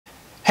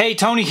Hey,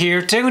 Tony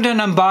here. Today we're doing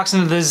an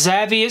unboxing of the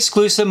Zavvi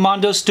exclusive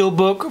Mondo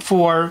Steelbook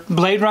for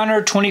Blade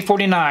Runner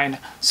 2049.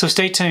 So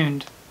stay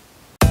tuned.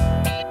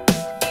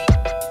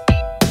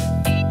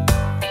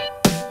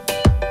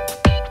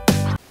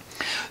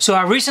 So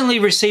I recently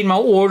received my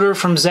order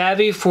from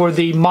Zavvi for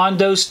the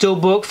Mondo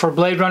Steelbook for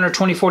Blade Runner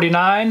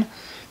 2049.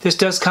 This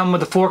does come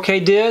with a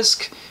 4K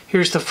disc.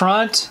 Here's the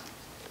front.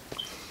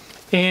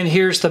 And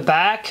here's the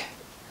back.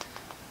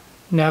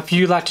 Now if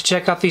you'd like to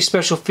check out these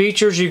special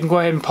features, you can go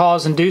ahead and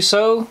pause and do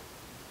so.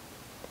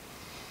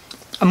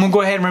 I'm going to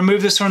go ahead and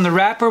remove this from the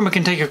wrapper and we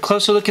can take a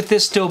closer look at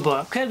this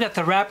steelbook. Okay, I've got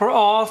the wrapper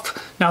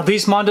off. Now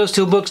these Mondo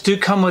steelbooks do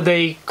come with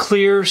a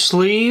clear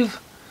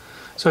sleeve.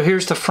 So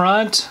here's the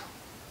front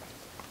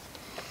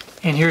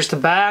and here's the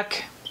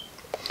back.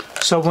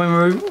 So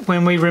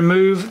when we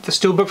remove the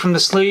steelbook from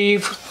the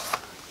sleeve,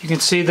 you can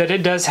see that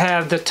it does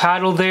have the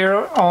title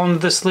there on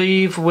the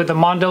sleeve with the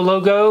Mondo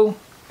logo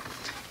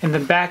and the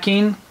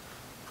backing.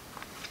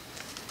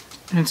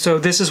 And so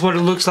this is what it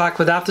looks like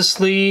without the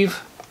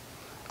sleeve.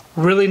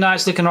 Really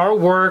nice looking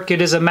artwork.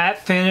 It is a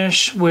matte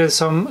finish with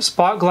some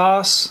spot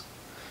gloss,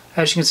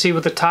 as you can see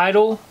with the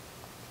title.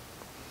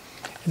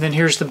 And then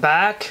here's the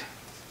back.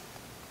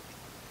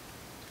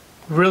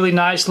 Really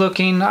nice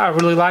looking. I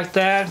really like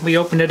that. We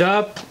open it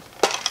up.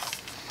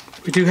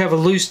 We do have a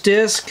loose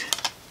disc.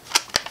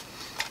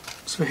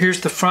 So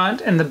here's the front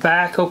and the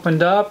back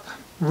opened up.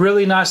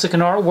 Really nice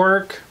looking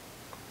artwork.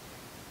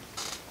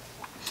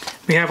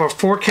 We have our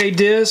 4K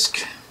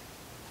disc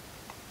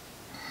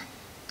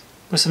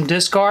with some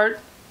disc art.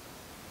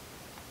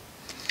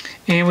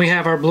 And we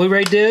have our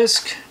Blu-ray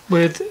disc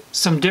with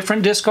some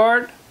different disc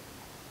art.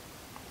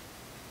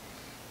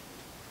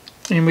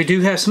 And we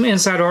do have some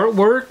inside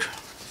artwork.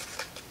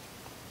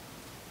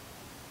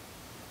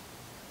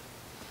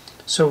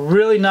 So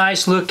really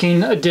nice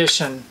looking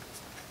addition.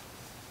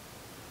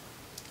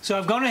 So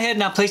I've gone ahead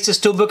and I placed the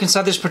steelbook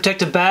inside this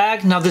protective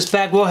bag. Now this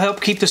bag will help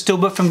keep the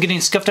steelbook from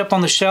getting scuffed up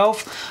on the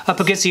shelf up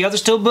against the other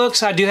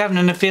steelbooks. I do have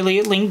an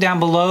affiliate link down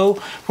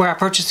below where I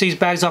purchased these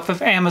bags off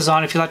of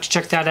Amazon if you'd like to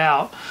check that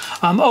out.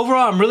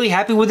 Overall, I'm really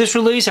happy with this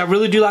release. I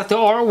really do like the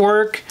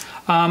artwork.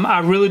 I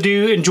really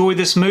do enjoy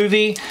this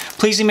movie.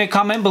 Please leave me a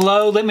comment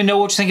below. Let me know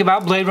what you think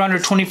about Blade Runner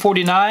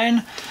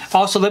 2049.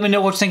 Also, let me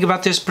know what you think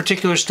about this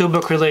particular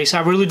steelbook release.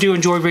 I really do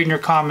enjoy reading your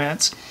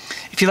comments.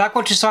 If you like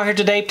what you saw here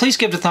today, please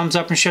give it a thumbs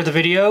up and share the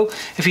video.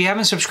 If you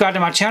haven't subscribed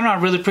to my channel,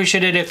 I'd really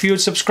appreciate it if you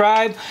would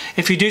subscribe.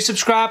 If you do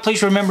subscribe,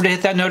 please remember to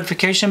hit that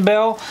notification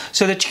bell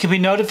so that you can be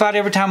notified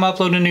every time I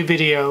upload a new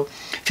video.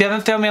 If you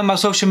haven't found me on my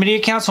social media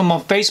accounts, I'm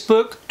on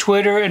Facebook,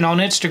 Twitter, and on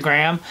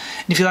Instagram.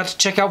 And if you'd like to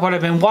check out what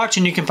I've been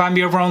watching, you can find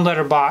me over on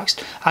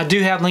Letterboxd. I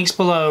do have links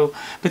below.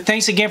 But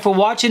thanks again for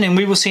watching, and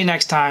we will see you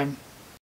next time.